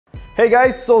Hey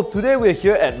guys, so today we're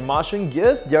here at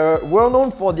Martiangear. They're well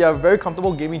known for their very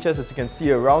comfortable gaming chairs, as you can see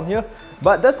around here.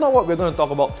 But that's not what we're going to talk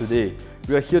about today.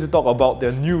 We are here to talk about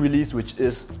their new release, which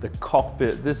is the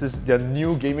Cockpit. This is their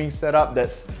new gaming setup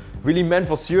that's really meant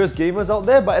for serious gamers out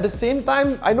there, but at the same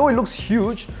time, I know it looks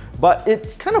huge, but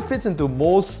it kind of fits into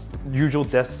most usual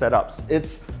desk setups.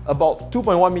 It's about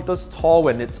 2.1 meters tall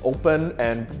when it's open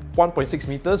and 1.6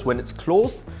 meters when it's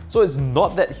closed, so it's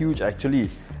not that huge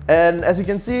actually. And as you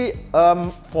can see,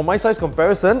 for my size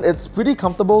comparison, it's pretty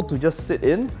comfortable to just sit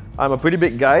in. I'm a pretty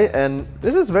big guy and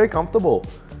this is very comfortable.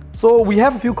 So we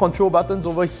have a few control buttons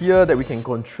over here that we can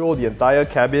control the entire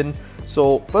cabin.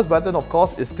 So first button of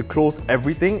course is to close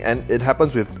everything, and it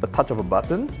happens with a touch of a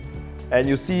button. And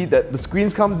you see that the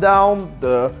screens come down,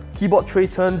 the keyboard tray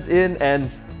turns in, and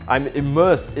I'm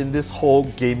immersed in this whole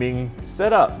gaming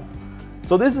setup.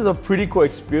 So this is a pretty cool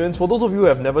experience. For those of you who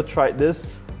have never tried this,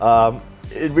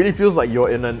 it really feels like you're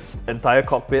in an entire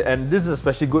cockpit, and this is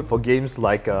especially good for games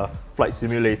like Flight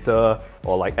Simulator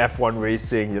or like F1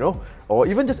 racing, you know, or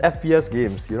even just FPS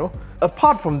games, you know.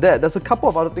 Apart from that, there's a couple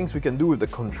of other things we can do with the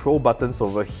control buttons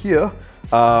over here.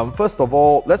 First of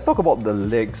all, let's talk about the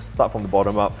legs. Start from the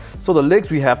bottom up. So the legs,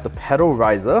 we have the pedal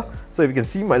riser. So if you can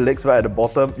see my legs right at the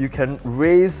bottom, you can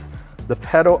raise the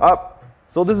pedal up.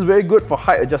 So this is very good for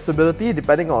height adjustability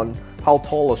depending on how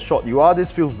tall or short you are.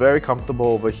 This feels very comfortable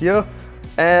over here.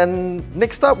 And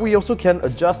next up, we also can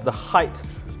adjust the height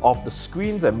of the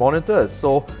screens and monitors.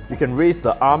 So you can raise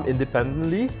the arm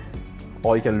independently,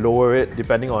 or you can lower it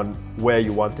depending on where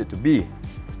you want it to be.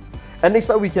 And next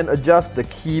up, we can adjust the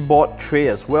keyboard tray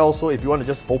as well. So if you want to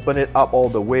just open it up all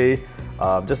the way,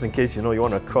 just in case you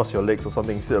want to cross your legs or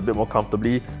something, sit a bit more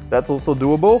comfortably, that's also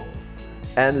doable.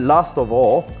 And last of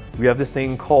all, we have this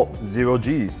thing called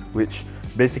 0Gs, which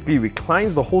basically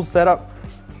reclines the whole setup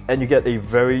and you get a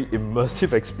very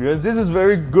immersive experience. This is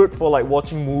very good for like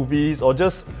watching movies, or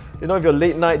just, if you're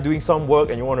late night doing some work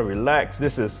and you want to relax,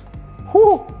 this is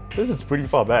pretty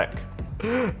far back.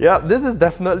 Yeah, this is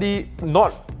definitely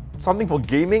not something for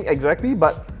gaming exactly,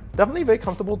 but definitely very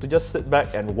comfortable to just sit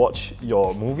back and watch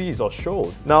your movies or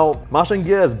shows. Now,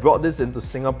 Martiangear has brought this into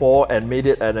Singapore and made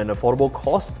it at an affordable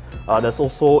cost. There's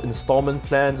also installment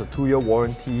plans, a 2-year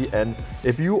warranty, and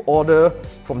if you order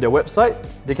from their website,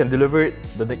 they can deliver it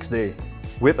the next day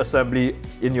with assembly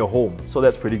in your home. So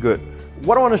that's pretty good.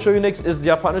 What I want to show you next is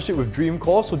their partnership with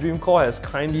Dreamcore. So Dreamcore has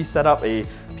kindly set up a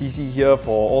PC here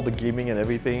for all the gaming and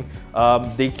everything.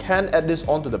 They can add this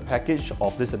onto the package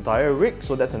of this entire rig,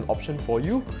 so that's an option for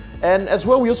you. And as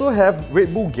well, we also have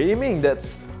Redbull Gaming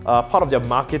that's part of their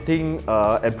marketing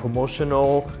and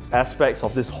promotional aspects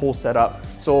of this whole setup.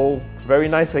 So very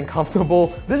nice and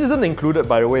comfortable. This isn't included,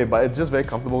 by the way, but it's just very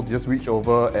comfortable to just reach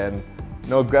over and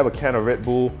grab a can of Red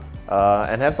Bull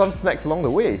and have some snacks along the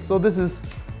way. So this is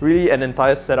really an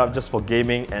entire setup just for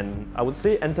gaming, and I would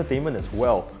say entertainment as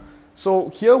well. So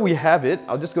here we have it.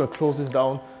 I'm just going to close this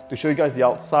down to show you guys the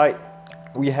outside.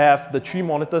 We have the 3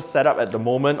 monitors set up at the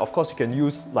moment. Of course, you can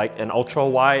use like an ultra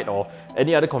wide or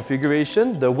any other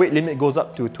configuration. The weight limit goes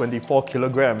up to 24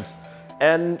 kilograms.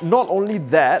 And not only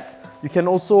that, you can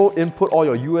also input all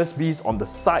your USBs on the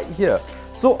side here.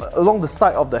 So along the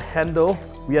side of the handle,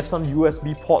 we have some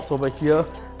USB ports over here.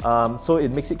 So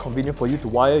it makes it convenient for you to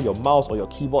wire your mouse or your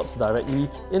keyboards directly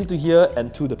into here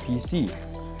and to the PC.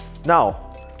 Now,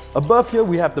 above here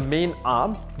we have the main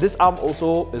arm. This arm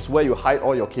also is where you hide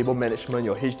all your cable management,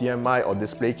 your HDMI or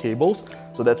display cables.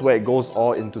 So that's where it goes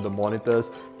all into the monitors,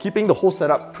 keeping the whole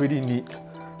setup pretty neat.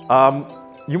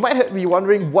 You might be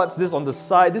wondering, what's this on the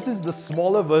side? This is the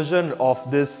smaller version of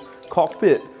this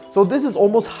Cockpit. So this is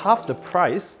almost half the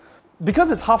price.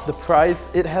 Because it's half the price,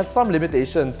 it has some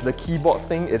limitations. The keyboard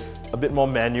thing, it's a bit more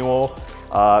manual.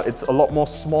 It's a lot more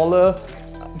smaller,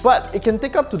 but it can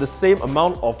take up to the same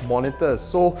amount of monitors.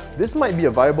 So this might be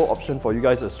a viable option for you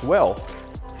guys as well.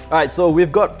 Alright, so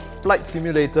we've got Flight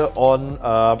Simulator on.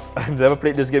 I've never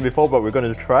played this game before, but we're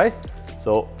going to try.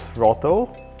 So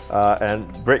throttle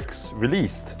and brakes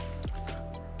released.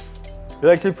 It's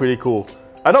actually pretty cool.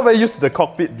 I'm not very used to the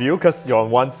cockpit view because you're on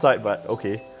one side, but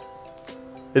okay.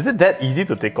 Is it that easy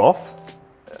to take off?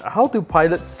 How do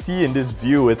pilots see in this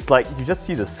view? It's like you just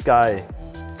see the sky.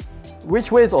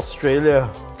 Which way is Australia?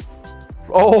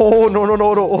 Oh, no.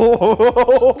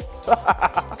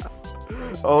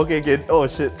 Oh. Okay. Oh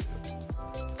shit.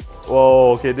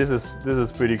 Whoa, okay, this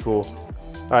is pretty cool.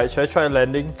 Alright, should I try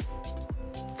landing?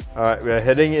 Alright, we're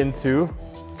heading into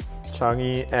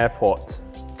Changi Airport.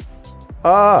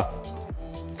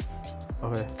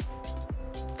 Okay.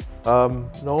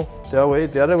 No,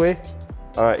 the other way.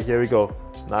 Alright, here we go.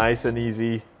 Nice and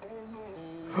easy.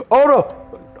 Oh no!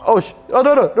 Oh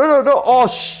no! Oh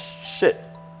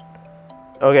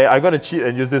Okay, I'm gonna cheat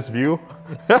and use this view.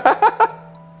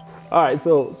 Alright,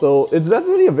 so it's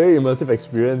definitely a very immersive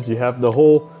experience. You have the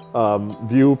whole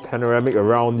view panoramic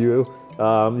around you.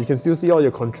 You can still see all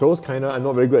your controls, kinda. I'm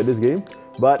not very good at this game,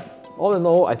 but all in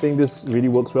all, I think this really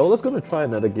works well. Let's go and try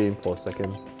another game for a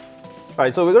second.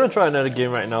 Alright, so we're gonna try another game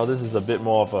right now. This is a bit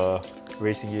more of a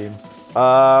racing game.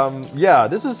 Yeah,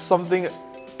 this is something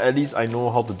at least I know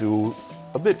how to do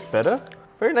a bit better.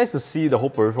 Very nice to see the whole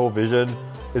peripheral vision.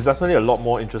 It's definitely a lot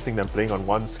more interesting than playing on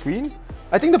one screen.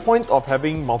 I think the point of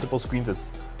having multiple screens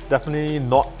is definitely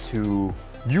not to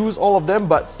use all of them,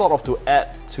 but sort of to add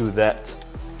to that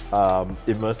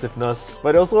immersiveness.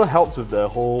 But it also helps with the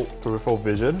whole peripheral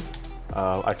vision.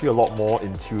 I feel a lot more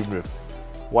in tune with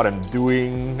what I'm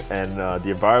doing and the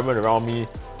environment around me.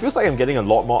 Feels like I'm getting a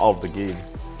lot more out of the game.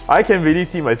 I can really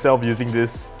see myself using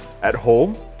this at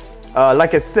home.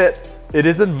 Like I said, it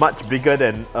isn't much bigger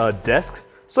than a desk.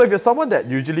 So if you're someone that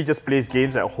usually just plays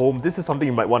games at home, this is something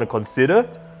you might want to consider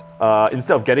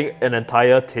instead of getting an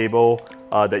entire table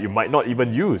that you might not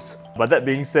even use. But that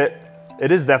being said, it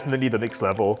is definitely the next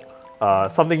level.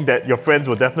 Something that your friends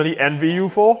will definitely envy you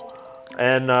for.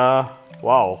 And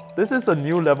wow, this is a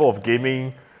new level of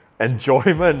gaming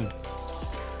enjoyment.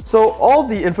 So all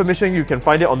the information, you can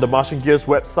find it on the Martiangear's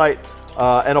website.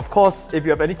 And of course, if you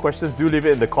have any questions, do leave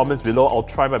it in the comments below. I'll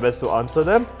try my best to answer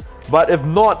them. But if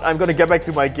not, I'm gonna get back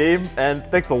to my game. And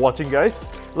thanks for watching, guys.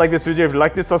 Like this video if you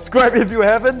liked it, subscribe if you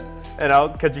haven't. And I'll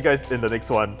catch you guys in the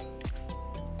next one.